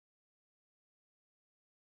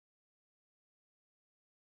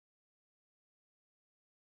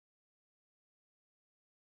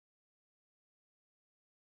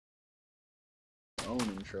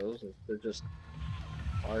intros. They're just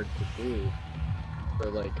hard to do for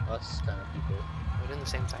like us kind of people. We're doing the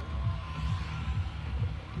same thing.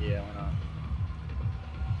 Yeah, why not?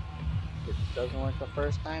 If it doesn't work the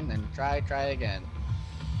first time, then try again.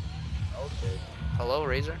 Okay. Hello,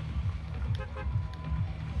 Razor.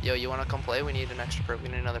 Yo, you wanna come play? We need we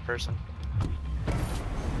need another person.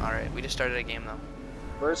 All right, we just started a game though.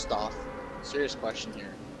 First off, serious question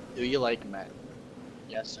here: do you like men?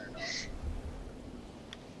 Yes or no?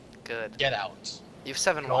 Good. Get out. You have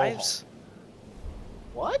 7 Go wives? home.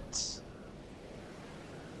 What?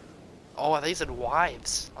 Oh, I thought you said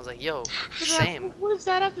wives. I was like, yo, same. What does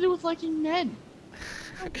that have to do with liking men?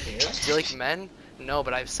 I don't care. Do you like men? No,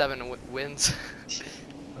 but I have 7 wins.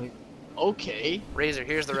 Okay. Razor,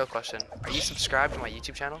 here's the real question. Are you subscribed to my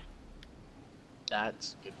YouTube channel?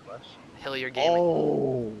 That's a good question. Hillier Gaming.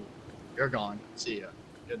 Oh, you're gone. See ya.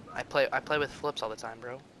 Goodbye. I play with Flips all the time,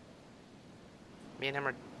 bro. Me and him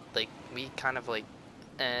are like, we kind of like,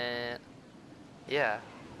 yeah. Yeah,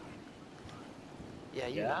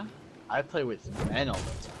 you. Yeah? I play with men all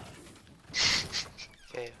the time.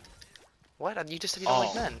 Okay. What? You just said you don't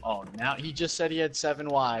like men. Oh, now he just said he had 7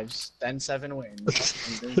 wives, then 7 wins. and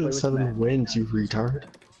then play with 7 men. wins, you retard.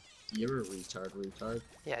 You're a retard.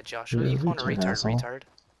 Yeah, Joshua, You're you a calling a retard, retard, asshole. retard.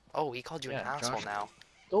 Oh, he called you an Yeah, asshole Josh. now.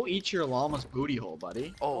 Go eat your llama's booty hole,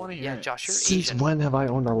 buddy. I Oh, wanna hear yeah, it. Josh, you're Since Asian. when have I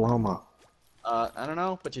owned a llama? I don't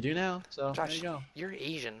know, but you do now, so there Josh, you go. you're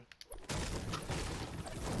Asian.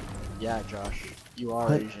 Yeah, Josh, you are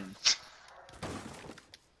What? Asian.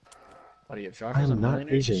 Buddy, if Josh I was a am not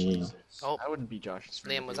millionaire, Asian, you know. Jesus, Oh. I wouldn't be Josh's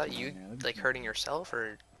friend. Liam, was that you, like, hurting yourself,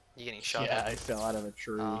 or you getting shot Yeah, at? I fell out of a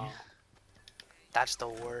tree. Oh. That's the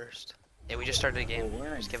worst. Yeah, we just started a game. Well,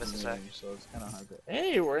 we're in Just give us a sec. game, so it's kind of hard to...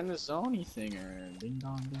 Hey, we're in the zony thinger. Ding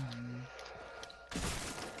dong ding.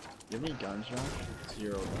 You have any guns, Josh?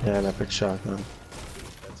 0 guns. Yeah, an epic shotgun.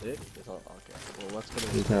 That's it? That's all? Okay. Well, let's go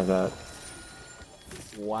to You can have that.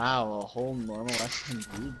 Wow, a whole normal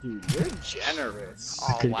SMG? Dude, you're generous.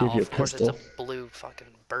 Oh, could wow, give you a of course it's a pistol. blue fucking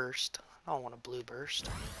burst. I don't want a blue burst.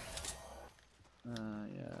 Yeah.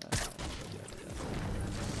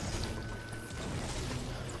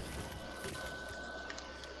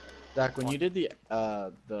 Zach, when you did the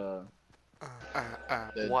What?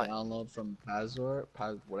 download from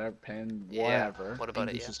whatever, pen, Yeah, whatever. what about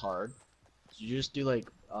it, This yeah? is hard. Did you just do like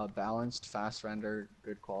balanced, fast render,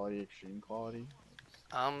 good quality, extreme quality?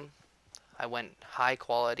 I went high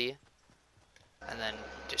quality, and then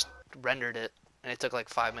just rendered it, and it took like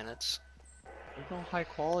 5 minutes. There's no high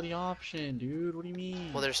quality option, dude. What do you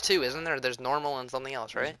mean? Well, there's 2, isn't there? There's normal and something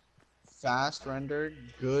else, right? Fast rendered,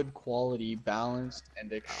 good quality, balanced,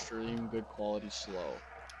 and extreme good quality slow.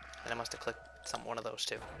 And I must have clicked one of those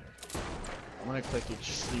 2. I'm gonna click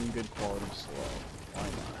extreme good quality slow. Why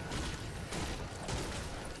not?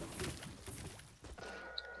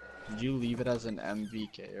 Did you leave it as an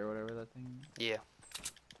MVK or whatever that thing is? Yeah.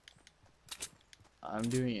 I'm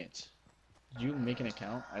doing it. Did you make an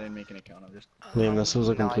account? I didn't make an account. I'm just. Liam, this was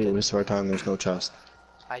a No, I complete didn't. waste of our time. There's no chest.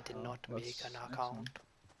 I did not That's make an excellent. account.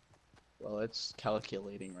 Well, it's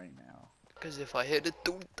calculating right now. Cause if I hit it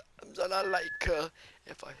 2 times and I like her,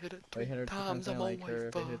 if I hit it If I hit her 2 times, I I'm a like her.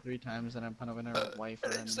 If I hit her wifer. 3 times, then I'm kind of in her wife.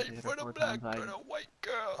 It And ain't if I safe hit for her the 4 black times, girl, I the white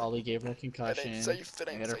girl. probably gave her a It concussion. ain't safe, it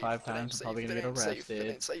I ain't hit her safe, 5 it ain't times, I'm safe, probably it gonna get ain't safe, it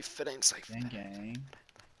arrested. ain't safe, it ain't safe. Gang gang.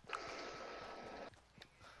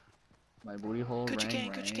 My booty hole Gucci ring gang,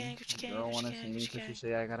 ring. Gucci gang, Gucci gang, Girl Gucci wanna gang, see me Gucci 'cause gang. she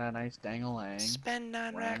say I got a nice dang-a-lang. Spend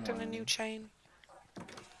 9 racked on a new chain.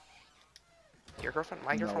 Your girlfriend,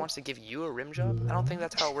 my girlfriend No. wants to give you a rim job? I don't think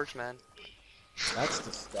that's how it works, man. That's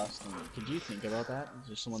disgusting. Could you think about that? Is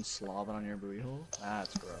there someone slobbing on your booty hole?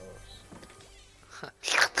 That's gross.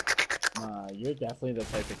 Nah, you're definitely the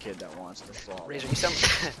type of kid that wants to slob. Razor, you sound.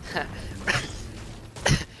 Like,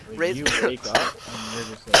 Razor. you wake up and you're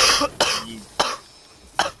just like,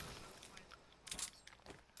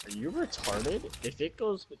 are you retarded? If it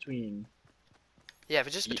goes between Yeah, if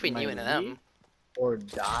it's just eat between my you and weed them, or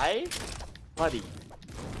die, buddy,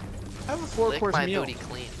 I have a lick 4-course my meal. booty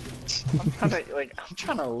clean. I'm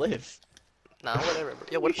trying to live. Nah, whatever.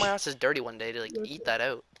 Yeah, what if my ass is dirty one day to like eat that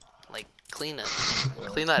out? Like, clean it.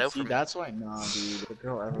 Clean that out See, for me. that's why, nah, dude. If a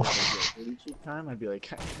girl ever was like, booty cheek time, I'd be like,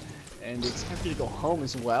 and it's time for you to go home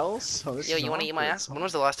as well. So this Yo, is you wanna eat my awkward. ass? When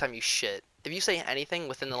was the last time you shit? If you say anything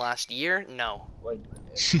within the last year, no. Like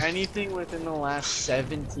anything within the last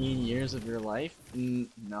 17 years of your life?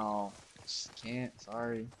 No, just can't.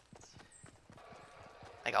 Sorry.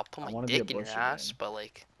 Like, I'll put I my wanna be a dick in your bush ass, again. but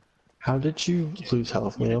like, How did you lose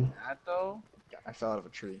health, Liam? That though, yeah, I fell out of a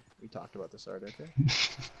tree. We talked about this already, okay?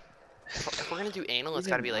 if we're gonna do anal, it's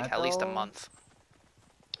Even gotta be like that, at least a though? month.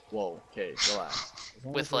 Whoa, okay, relax.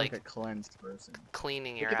 long with as you're, like a cleansed person.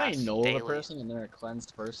 cleaning Like your if I ass know daily. the person and they're a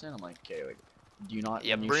cleansed person, I'm like, okay, like, do you not?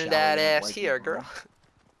 Yeah, When you bring shower, that you don't ass wipe here, your girl. butt?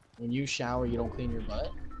 When you shower, you don't clean your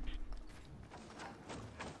butt?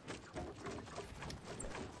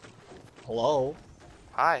 Hello?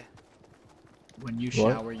 Hi. When you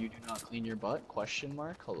What? shower, you do not clean your butt? Question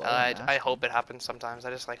mark? Hello? I I'm I asking. hope it happens sometimes.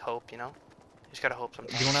 I just like hope, you know. You just gotta hope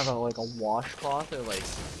sometimes. You don't have like a washcloth or like?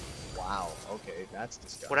 Wow. Okay, that's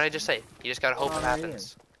disgusting. What did I just say? You just gotta hope it What's going on right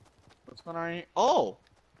happens. What's going on here? Oh,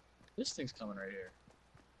 this thing's coming right here.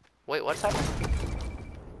 Wait, what's happening?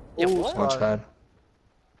 Yeah, Ooh, what? Launch scar. pad.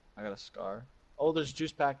 I got a scar. Oh, there's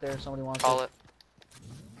juice back there. Somebody wants Call it.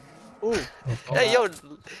 Ooh. Hey, yo,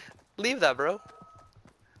 leave that, bro.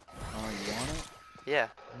 Oh, you want it? Yeah.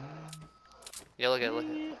 Yeah, look at it. Look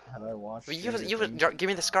at it. Have I watched? Well, Stranger Things? give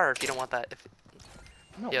me the scar if you don't want that. If,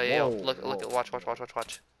 No. yo, Whoa, look, whoa, watch.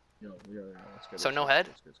 Yo, it's good. So it's no good, head?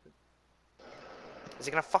 It's good, it's good. Is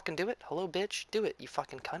he gonna fucking do it? Hello, bitch. Do it, you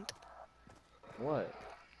fucking cunt. What?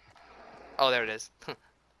 Oh, there it is.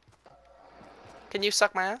 Can you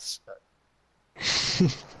suck my ass?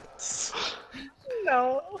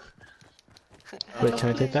 No. Wait, can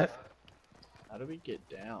I take that? How do we get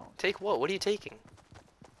down? Take what? What are you taking?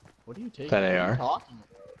 What are you taking? That What are AR. you talking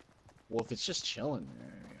about? Well, if it's just chilling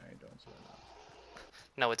there, I don't see it.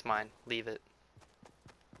 No, it's mine. Leave it.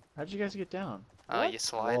 How'd you guys get down? Oh, What? you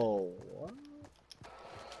slide. Whoa, what?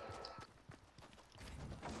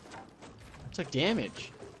 I took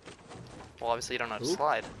damage. Well, obviously you don't know how to Oop.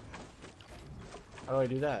 slide. How do I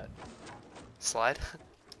do that? Slide?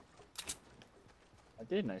 I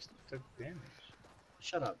did, and I took damage.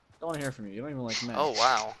 Shut up. Don't want to hear from you. You don't even like men. Oh,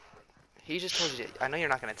 wow. He just told you. I know you're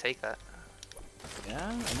not gonna take that. Yeah?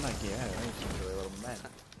 I'm not gay. I just enjoy little men.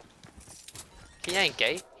 He ain't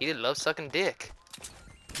gay. He just loves sucking dick.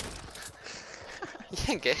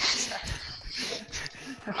 He ain't gay.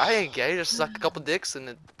 I ain't gay. Just suck a couple dicks in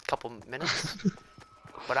a couple minutes.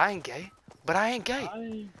 But I ain't gay. But I ain't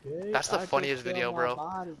gay. That's the funniest video, bro.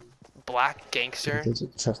 Black gangster. Is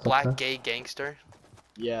it chest up Black there? gay gangster.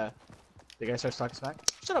 Yeah. The guy starts talking smack.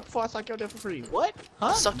 Shut up before I suck your dick for free. What?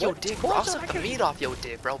 Huh? Suck your What? dick, Of bro. I'll course suck I the can. meat off your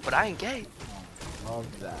dick, bro. But I ain't gay.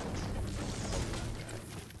 Love that.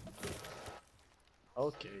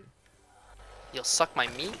 Okay. You'll suck my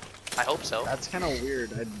meat? I hope so. That's kind of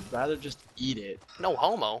weird. I'd rather just eat it. No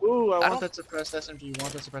homo. Ooh, I don't- want that suppressed SMG.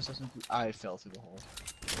 Want that suppressed SMG. I fell through the hole.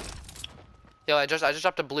 Yo, I just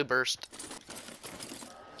dropped a blue burst.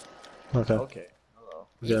 Okay. Okay. Hello.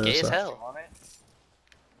 You Yeah, gay that's as that. hell. Want it?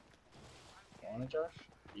 Want it, Josh?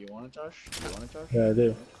 You want it, Josh? You want it, Josh? Yeah, I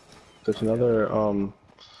do. There's another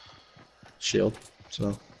shield.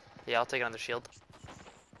 So Yeah, I'll take another shield.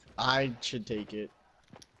 I should take it.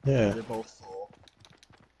 yeah. They're both full.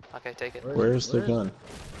 Okay, take it. Where's the gun?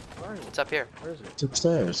 Where is it? It's up here. Where is it? It's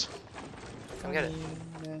upstairs. Come get it.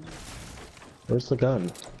 Where's the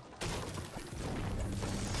gun?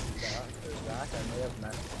 There's Zach. I may have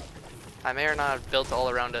met. I may or not have built all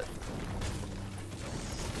around it.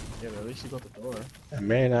 Yeah, but at least you got the door. I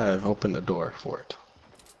may not have opened the door for it.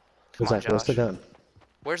 Come on, Zach, where's the Josh. gun?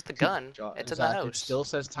 Where's the gun? Jo- It's in Zach, the house. It still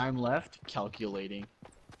says time left. Calculating.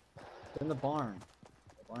 It's in the barn.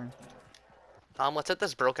 The barn. Let's hit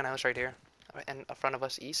this broken house right here. In front of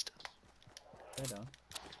us east. Right down.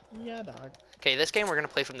 Yeah, dog. Okay, this game we're gonna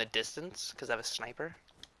play from the distance, because I have a sniper.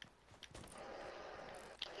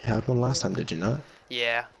 You had one last time, did you not?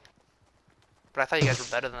 Yeah. But I thought you guys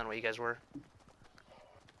were better than what you guys were.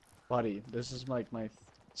 Buddy, this is like my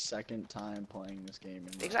second time playing this game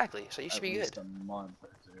in Exactly, so you should be at least good. a month or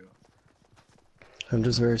two. I'm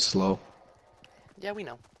just very slow. Yeah, we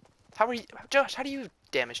know. How are you, Josh, how do you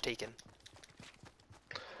damage taken?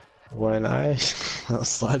 When I was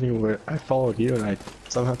sliding where I followed you and I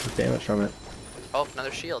somehow took damage from it. Oh,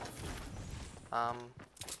 another shield.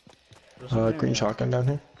 There's something Green in there. shotgun down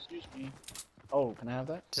here. Excuse me. Oh, can I have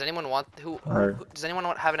that? Does anyone want, Alright. does anyone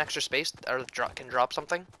have an extra space, or can drop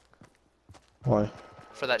something Why?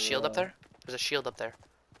 for that shield up there? There's a shield up there.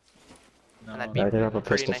 No. And that'd I be can have a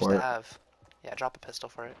pretty pistol nice for to it. have. Yeah, drop a pistol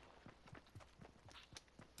for it.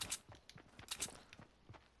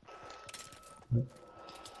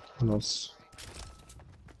 What else?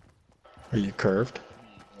 Are you curved?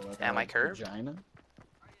 Like Am a I curved? Vagina?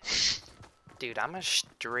 Dude, I'm as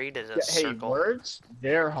straight as a Yeah, hey, circle. words?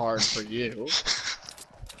 They're hard for you.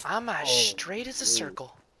 I'm as Oh, straight as a dude.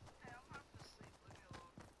 circle.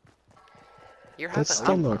 You're half That's asleep.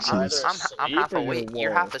 still no Either excuse. I'm asleep half or you're awake.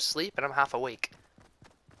 You're half woke. asleep and I'm half awake.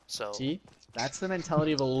 So See? That's the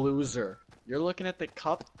mentality of a loser. You're looking at the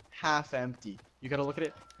cup half empty. You gotta look at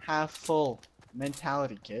it half full.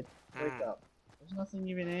 Mentality, kid. Wake Mm. up. There's nothing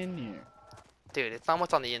even in here. Dude, it's not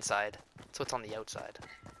what's on the inside. It's what's on the outside.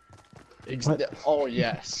 Oh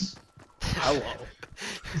yes. Hello.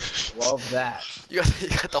 Love that. You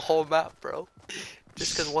got the whole map, bro.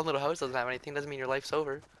 Just because one little house doesn't have anything doesn't mean your life's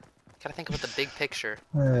over. Gotta think about the big picture.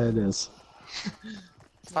 It is.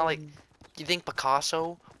 It's not like you think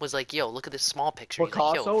Picasso was like, yo, look at this small picture. He's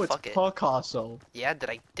Picasso, like, yo, it's fuck it. Picasso. Yeah, did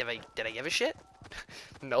I give a shit?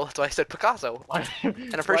 No, that's why I said Picasso. Why- And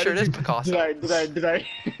I'm why pretty sure it did is you- Picasso. Did I?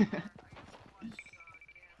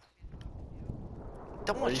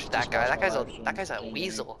 Don't Or you watch should that just guy. watch That my guy's a live stream, that guy's a gaming.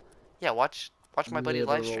 weasel. Yeah, watch my buddy's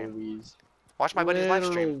live Literal stream. wheeze. Watch my buddy's live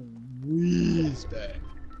stream. Wheeze bang.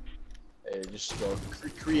 Hey, just go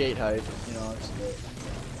create hype. You know, it's the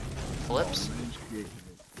Flips.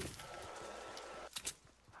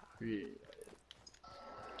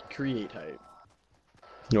 Create hype.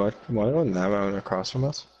 You know what? Why don't that one across from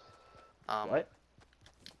us? What?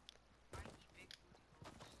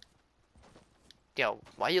 Yo,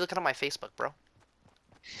 why are you looking at my Facebook, bro?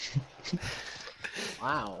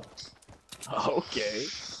 Wow. Okay.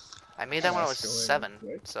 I made that when I was That's going 7,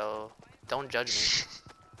 quick. so don't judge me.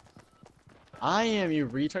 I am, you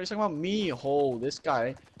retard. You're talking about me. Oh, this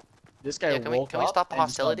guy. This guy Yeah, can we woke up stop the and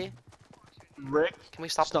hostility? some Brick. Can we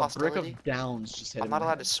stop the Just a brick hostility? of downs just hit I'm him not in the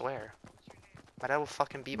allowed to head. swear. My dad will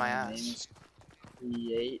fucking beat my ass. name's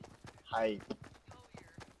Create hype.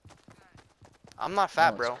 I'm not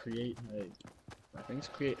fat, No, bro. it's create hype. I think it's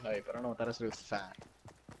create hype. I don't know what that has to do with fat.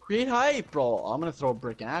 Create hype, bro. I'm gonna throw a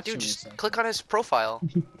brick at you. Dude, in a just second. click on his profile.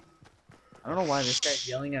 I don't know why this guy's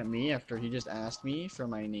yelling at me after he just asked me for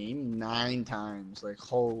my name 9 times. Like,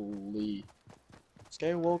 holy. This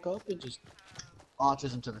guy woke up and just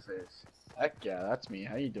autism to the face. Heck yeah, that's me.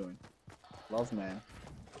 How you doing? Love, man.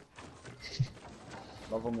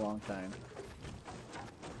 Love him long time.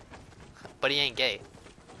 But he ain't gay.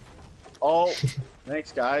 Oh,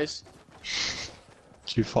 thanks, guys.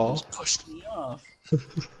 Did you fall? Just pushed me off.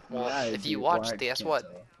 Well, Yeah, if you dude, watched, why, I guess can't what?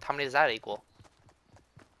 tell. How many does that equal?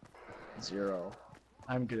 0.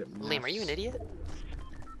 I'm good at math. Liam, are you an idiot?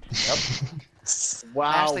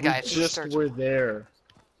 Wow, Ask the guy we if he just starts- were there.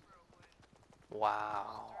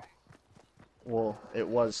 Wow. Well, it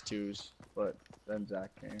was 2s, but then Zach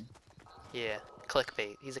came. Yeah,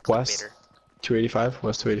 clickbait. He's a West. clickbaiter. 285.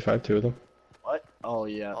 West 285. 2 of them. What? Oh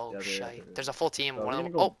yeah. Oh yeah, shit. There's a full team. So One of we're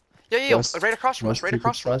them. gonna Oh, yeah, West- right across from us. West Right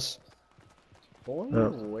across from us. Boy, Oh.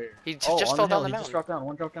 where? He Oh, just on fell the hill. down the He mountain. just dropped down.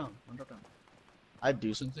 One drop down. One drop down. I'd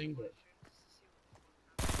do something, but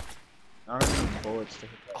I don't have enough bullets to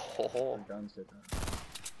hit that. Oh, Or guns to hit that.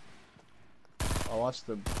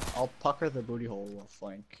 I'll pucker the booty hole while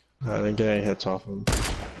flank. I didn't get any hits off him.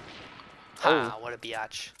 ha! What a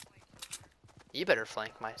biatch. You better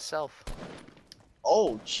flank myself.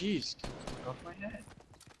 Oh, jeez. Off my head.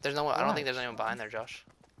 There's no one. I don't think Why? there's anyone behind there, Josh.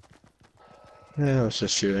 Yeah, I was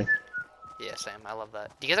just shooting. Yeah, same. I love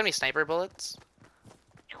that. Do you guys have any sniper bullets?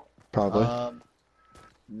 Probably.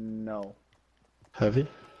 No. Heavy?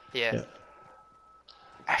 Yeah. Yeah.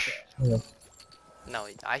 Ash. Yeah. No,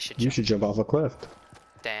 I should. You jump. should jump off a cliff.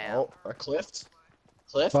 Damn. Oh, a cliff?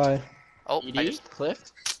 Cliff? Bye. Oh, I ED? just.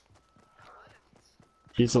 Cliff?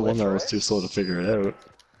 He's the one that was Cliff too slow to figure it out.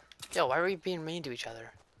 Yo, why are we being mean to each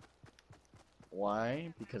other?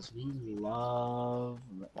 Why? Because we love.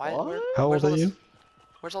 Why? What? How Where's old all are this- you?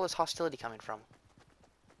 Where's all this hostility coming from?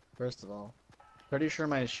 First of all, pretty sure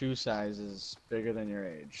my shoe size is bigger than your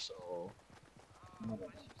age, so.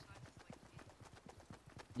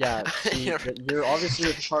 Yeah, see, you're obviously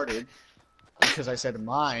retarded because I said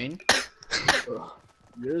mine. Ugh,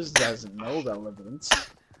 yours has no relevance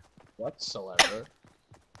whatsoever.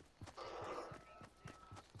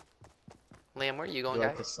 Liam, where are you You going,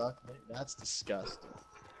 like guy? to suck? That's disgusting.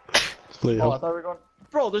 Leo. Oh, I thought we were going.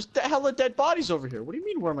 Bro, there's hella dead bodies over here. What do you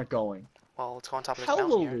mean? Where am I going? Well, let's go on top of this Hella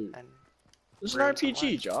mountain here. loot. And... There's an Ruin some RPG,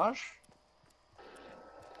 lives. Josh.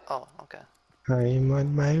 Oh, okay. I'm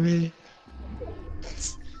on my way.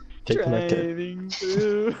 Take the medkit. Driving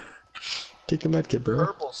through. Take the medkit, bro.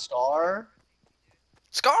 Purple star.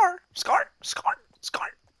 Scar! Scar! Scar! Scar!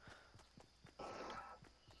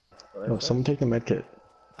 Oh, someone take the medkit.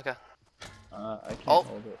 Okay. I can't Oh.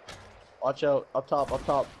 hold it. Watch out! Up top! Up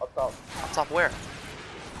top! Up top! Up top where?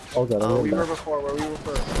 Oh god, Oh, I'm Where we going were back. before. Where we were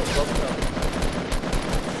first. Go, go, go.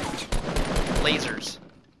 Lasers.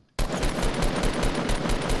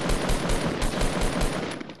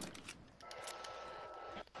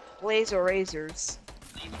 Laser razors.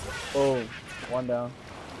 Boom. One down.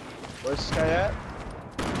 Where's this guy at?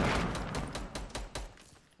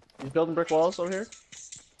 He's building brick walls over here.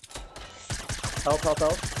 Help! Help!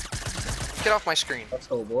 Help! Get off my screen. Let's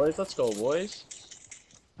go, boys. Let's go, boys.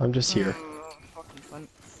 I'm just here. Fucking fun.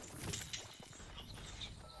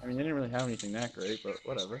 I mean, they didn't really have anything that great, but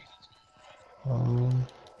whatever.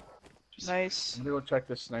 Nice. I'm gonna go check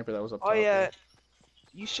this sniper that was up Oh top. yeah, There.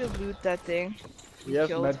 you should loot that thing. We You have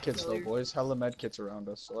killed med kits though, Hilliard. boys. Hella med kits around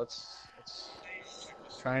us, so let's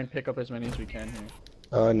try and pick up as many as we can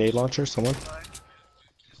here. Nade launcher, someone?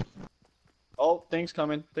 Oh, things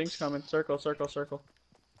coming. Things coming. Circle, circle, circle.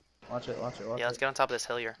 Watch it, watch it, watch Yeah, let's it. get on top of this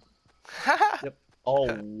hill here. Yep.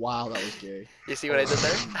 Oh, wow, that was gay. You see what I did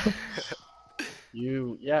there?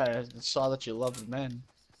 Yeah, I saw that you loved men.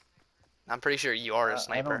 I'm pretty sure you are a I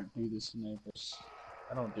sniper. don't do the snipers.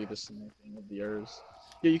 I don't do the sniping of the yours.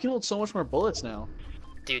 Yeah, you can hold so much more bullets now.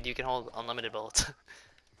 Dude, you can hold unlimited bullets.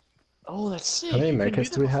 Oh, that's sick. How many You couldn't medkits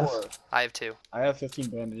that do we have? before. I have 2. I have 15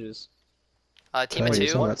 bandages. Team Can of I use 2,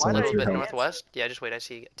 some? a That's not little too bit help. northwest. Yeah, just wait, I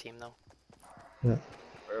see a team though.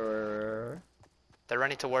 Where? They're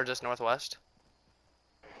running towards us northwest.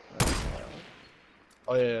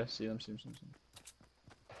 Oh yeah, see them, see them.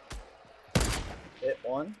 Hit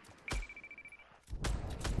one.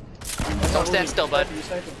 Don't stand still, bud.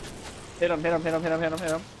 Hit him.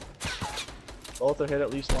 Both are hit at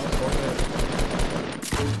least once. Both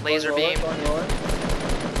are hit. Laser beam.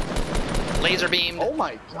 Laser beamed. Oh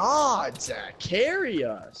my god, Zach, carry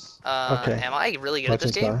us. Okay. Am I really good at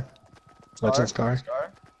this Legend game? Scar. Legend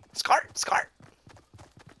Scar. Scar.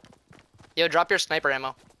 Yo, drop your sniper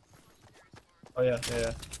ammo. Oh yeah. Do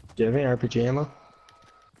you have any RPG ammo?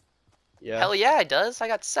 Yeah. Hell yeah, it does. I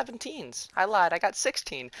got 17s. I lied. I got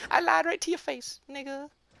 16. I lied right to your face, nigga.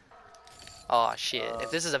 Oh shit.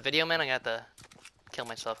 If this is a video, man, I'm gonna have to kill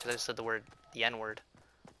myself because I just said the N word.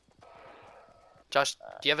 Josh,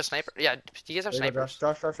 do you have a sniper? Yeah. Do you guys have snipers?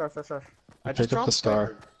 Josh. I I just picked up dropped the scar.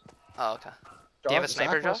 sniper. Oh, okay. Do you have a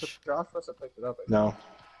sniper, Zach must Josh? Josh must have picked it up. I think. No.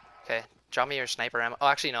 Okay. Drop me your sniper ammo. Oh,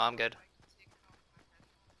 actually, no, I'm good.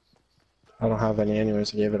 I don't have any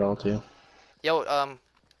anyways. I gave it all to you. Yo,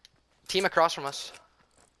 team across from us.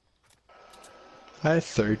 I have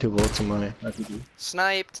 32 bullets in my RPG.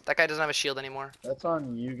 Sniped. That guy doesn't have a shield anymore. That's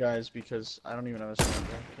on you guys because I don't even have a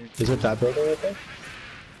sniper. Is it that building right there?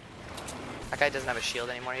 That guy doesn't have a shield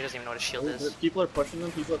anymore. He doesn't even know what a shield is. People are pushing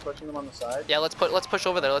them. People are pushing them on the side. Yeah, let's push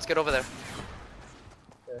over there. Let's get over there.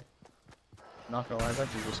 Not gonna lie, Zach,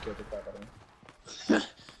 you just scared the crap out of me.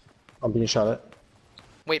 I'm being shot at.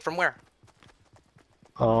 Wait, from where?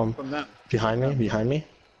 From them. Behind me. Behind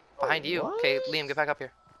you. what? Okay, Liam, get back up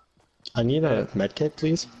here. I need a medkit,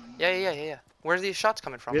 please. Yeah. Where are these shots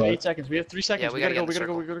coming from? We have But- 8 seconds. We have 3 seconds. Yeah, we gotta get in the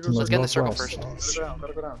circle. We gotta go. Let's get in the circle Northwest. first.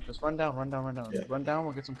 Go down. Just run down. Yeah. Run down,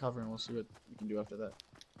 we'll get some cover and we'll see what we can do after that.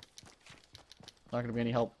 Not gonna be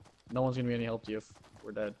any help. No one's gonna be any help to you if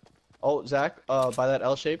we're dead. Oh, Zach, by that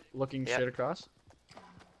L shape, looking Yep. straight across.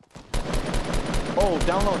 Oh,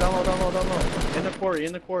 down low. In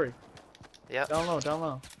the quarry. Yep. Down low.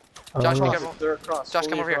 Josh, be Uh, careful. They're across. Josh,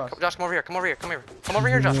 fully come over here. across. Josh, come over here. Come over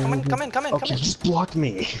here, Josh. Come in. Okay, just block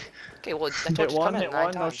me. Okay, well, I told Hit you to one, come in hit 9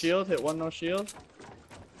 one, no times. shield. Hit one, no shield.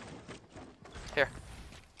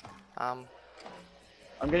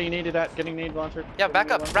 I'm getting naded launcher. Yeah, back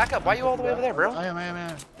up. Why are you all the way over there, bro? I am.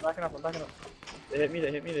 I'm backing up. They hit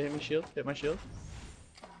me, shield. Hit my shield.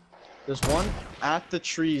 There's one at the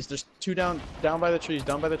trees. There's 2 down by the trees,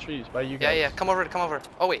 by you guys. Yeah. Come over.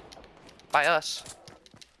 Oh wait, by us.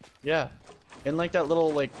 Yeah. In like that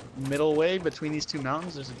little like middle way between these 2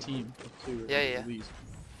 mountains, there's a team of 2. Yeah. At least.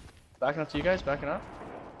 Backing up to you guys, backing up.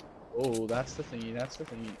 Oh, that's the thingy.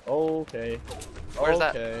 Okay. Where's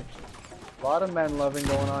that? Okay. A lot of men loving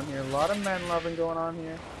going on here.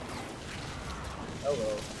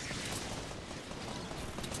 Hello.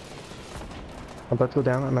 I'm about to go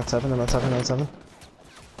down. I'm at 7.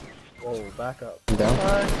 Whoa, back up. I'm down.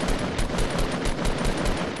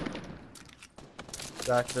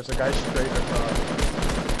 Zach, there's a guy straight across.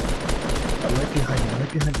 I'm right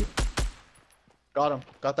behind you. Got him.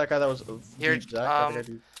 Got that guy that was Here, deep, Zach. Got the guy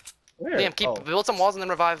deep. Where? Liam, build some walls and then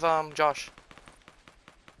revive Josh.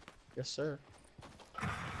 Yes, sir.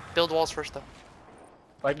 Build walls first though.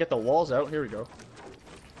 If I can get the walls out, here we go.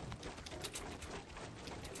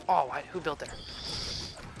 Oh, who built there?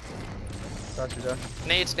 Got you, Zach.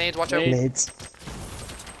 Nades, watch out. Nades.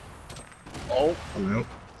 Oh, I'm out.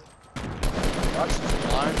 watch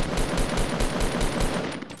this line.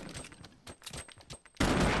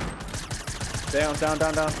 Down.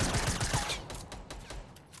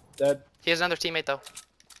 Dead. He has another teammate though.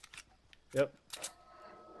 Yep.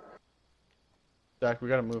 Zach, we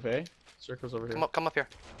gotta move, eh? Circle's over here. Come up here.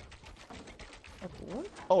 What?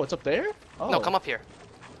 Oh, it's up there? Oh. No, come up here.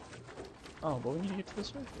 Oh, but we need to get to the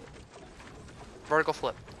circle. Vertical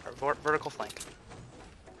flip or vertical flank.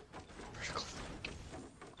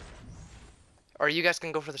 Or you guys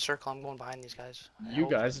can go for the circle. I'm going behind these guys. I You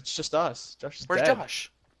hope. guys, it's just us. Josh is Where's dead.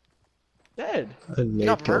 Josh? Dead. You Nate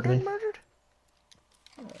got killed murdered? me. Murdered?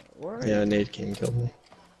 Where are Yeah, you? Nate came and killed me.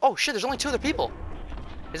 Oh shit! There's only 2 other people.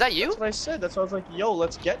 Is that you? That's what I said. That's why I was like, yo,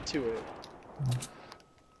 let's get to it.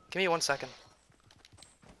 Give me 1 second.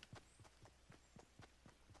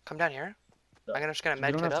 Come down here. I'm just gonna We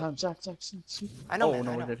med don't kit have up. time. Zach, see. I know, Oh, man,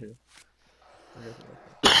 no, I we're know. good here.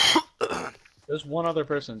 There's one other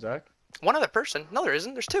person, Zach. One other person? No, there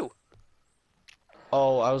isn't. There's 2.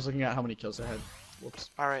 Oh, I was looking at how many kills I had.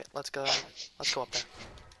 Whoops. All right, let's go. Let's go up there.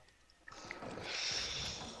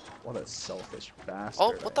 What a selfish bastard.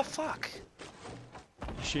 Oh, what the fuck?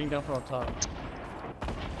 He's shooting down from up top.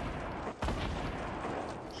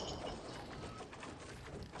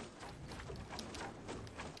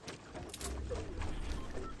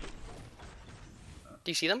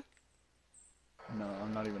 Do you see them? No,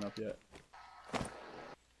 I'm not even up yet.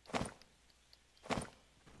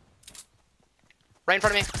 Right in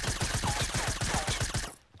front of me.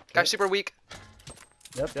 Guy's super weak.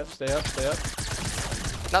 Yep, stay up.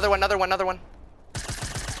 Another one.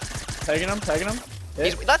 Tagging him.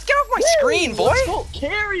 Let's get off my screen, boy. Let's go.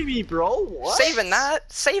 Carry me, bro. What? Saving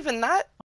that.